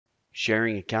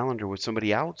sharing a calendar with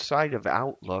somebody outside of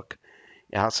Outlook,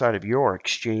 outside of your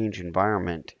Exchange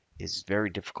environment, is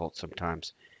very difficult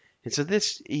sometimes. And so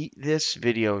this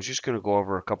video is just going to go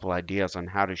over a couple ideas on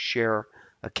how to share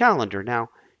a calendar. Now,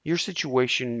 your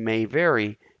situation may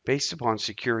vary based upon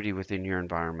security within your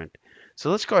environment.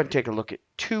 So let's go ahead and take a look at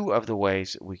two of the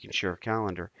ways that we can share a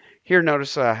calendar. Here,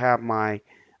 notice I have my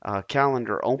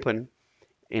calendar open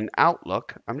in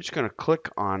Outlook. I'm just going to click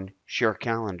on Share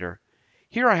Calendar.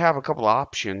 Here I have a couple of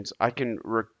options. I can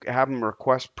have them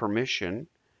request permission,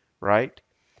 right?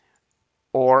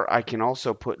 Or I can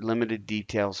also put limited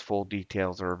details, full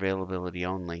details, or availability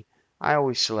only. I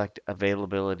always select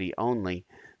availability only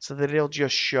so that it'll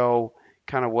just show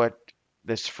kind of what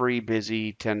this free,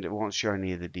 busy, it won't show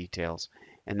any of the details.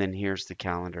 And then here's the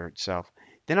calendar itself.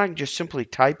 Then I can just simply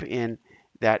type in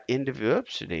that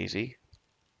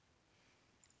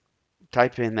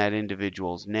type in that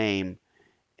individual's name,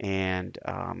 and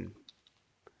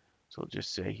so I'll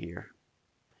just say here,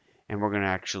 and we're going to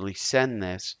actually send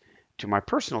this to my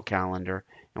personal calendar,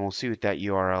 and we'll see what that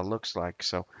URL looks like.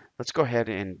 So let's go ahead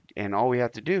and all we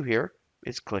have to do here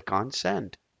is click on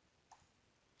send.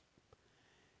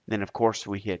 Then of course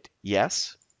we hit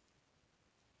yes,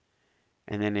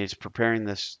 and then it's preparing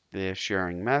the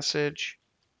sharing message,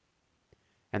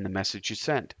 and the message is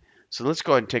sent. So let's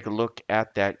go ahead and take a look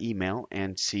at that email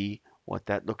and see what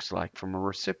that looks like from a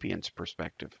recipient's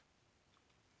perspective.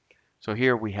 So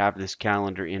here we have this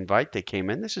calendar invite that came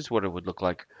in. This is what it would look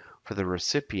like for the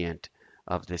recipient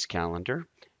of this calendar.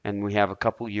 And we have a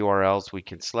couple URLs we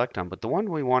can select on, but the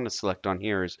one we want to select on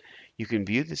here is you can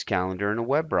view this calendar in a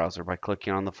web browser by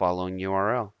clicking on the following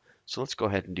URL. So let's go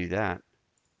ahead and do that.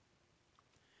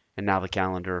 And now the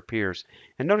calendar appears.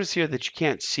 And notice here that you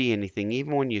can't see anything.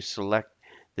 Even when you select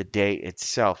the day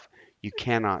itself, you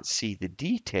cannot see the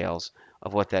details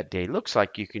of what that day looks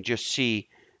like. You can just see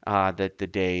that the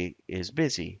day is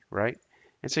busy, right?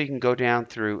 And so you can go down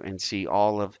through and see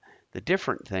all of the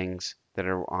different things that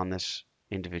are on this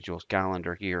individual's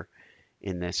calendar here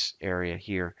in this area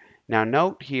here. Now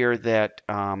note here that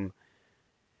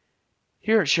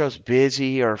here it shows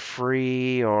busy or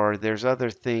free, or there's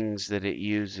other things that it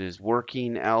uses,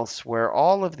 working elsewhere.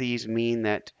 All of these mean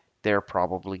that they're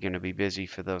probably going to be busy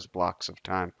for those blocks of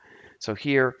time. So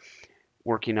here,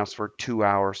 working elsewhere 2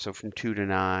 hours, so from 2 to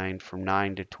 9, from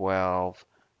 9 to 12,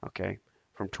 okay,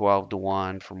 from 12 to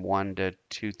 1, from 1 to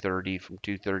 2:30, from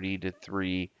 2:30 to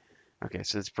 3. Okay,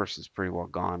 so this person's pretty well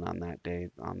gone on that day,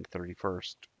 on the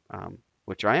 31st,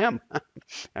 which I am,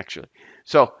 actually.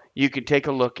 So you can take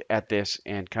a look at this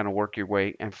and kind of work your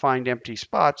way and find empty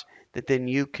spots that then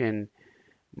you can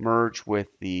merge with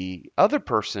the other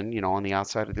person, on the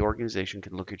outside of the organization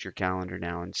can look at your calendar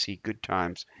now and see good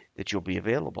times that you'll be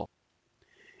available.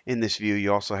 In this view,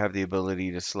 you also have the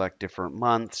ability to select different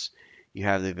months. You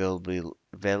have the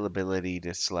availability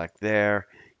to select there.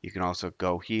 You can also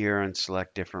go here and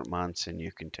select different months, and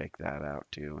you can take that out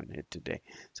too and hit today.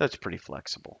 So it's pretty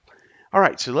flexible. All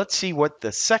right, so let's see what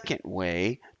the second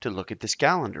way to look at this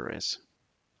calendar is.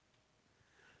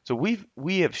 So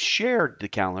we have shared the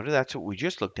calendar. That's what we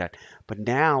just looked at. But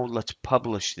now let's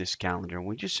publish this calendar. And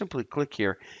we just simply click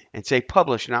here and say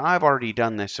publish. Now I've already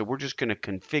done this, so we're just going to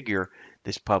configure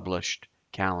this published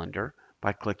calendar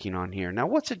by clicking on here. Now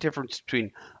what's the difference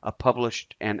between a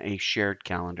published and a shared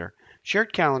calendar?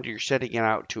 Shared calendar, you're setting it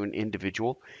out to an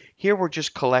individual. Here we're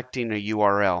just collecting a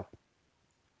URL.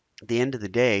 At the end of the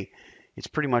day, it's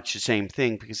pretty much the same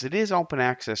thing because it is open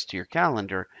access to your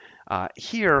calendar.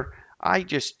 Here,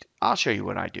 I'll show you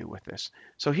what I do with this.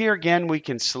 So here again, we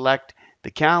can select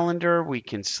the calendar, we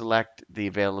can select the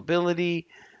availability,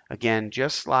 again,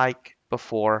 just like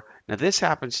before. Now this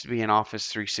happens to be in Office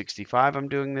 365. I'm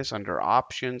doing this under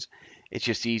options. It's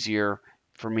just easier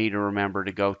for me to remember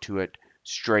to go to it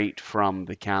straight from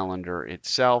the calendar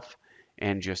itself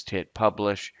and just hit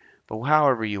publish. But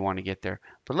however you want to get there.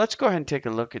 But let's go ahead and take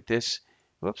a look at this,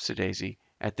 whoops-a-daisy,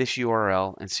 at this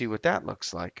URL and see what that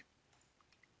looks like.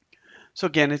 So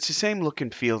again, it's the same look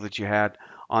and feel that you had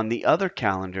on the other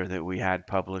calendar that we had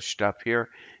published up here.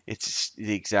 It's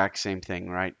the exact same thing,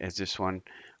 right, as this one.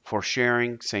 For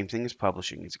sharing, same thing as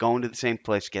publishing. It's going to the same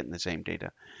place, getting the same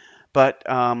data. But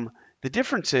the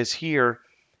difference is here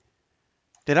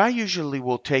that I usually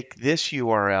will take this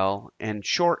URL and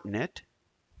shorten it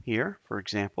here, for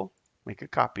example, make a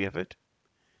copy of it.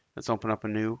 Let's open up a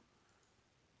new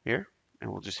here,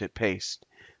 and we'll just hit paste.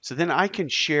 So then I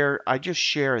just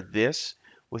share this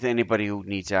with anybody who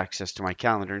needs access to my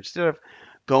calendar. Instead of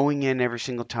going in every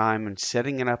single time and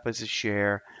setting it up as a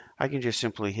share, I can just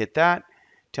simply hit that,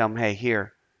 tell them, hey,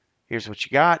 here's what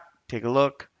you got, take a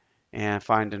look, and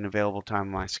find an available time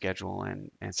in my schedule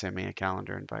and send me a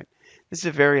calendar invite. This is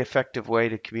a very effective way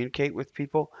to communicate with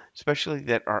people, especially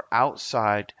that are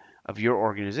outside of your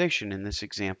organization, in this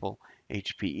example,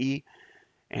 HPE,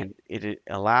 and it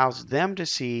allows them to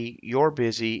see your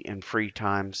busy and free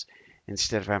times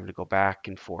instead of having to go back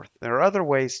and forth. There are other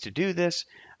ways to do this.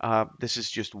 This is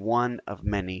just one of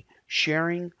many: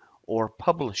 sharing or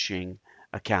publishing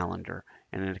a calendar.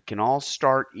 And it can all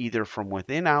start either from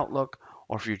within Outlook,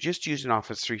 or if you're just using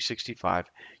Office 365,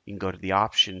 you can go to the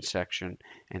options section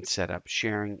and set up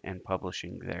sharing and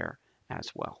publishing there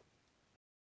as well.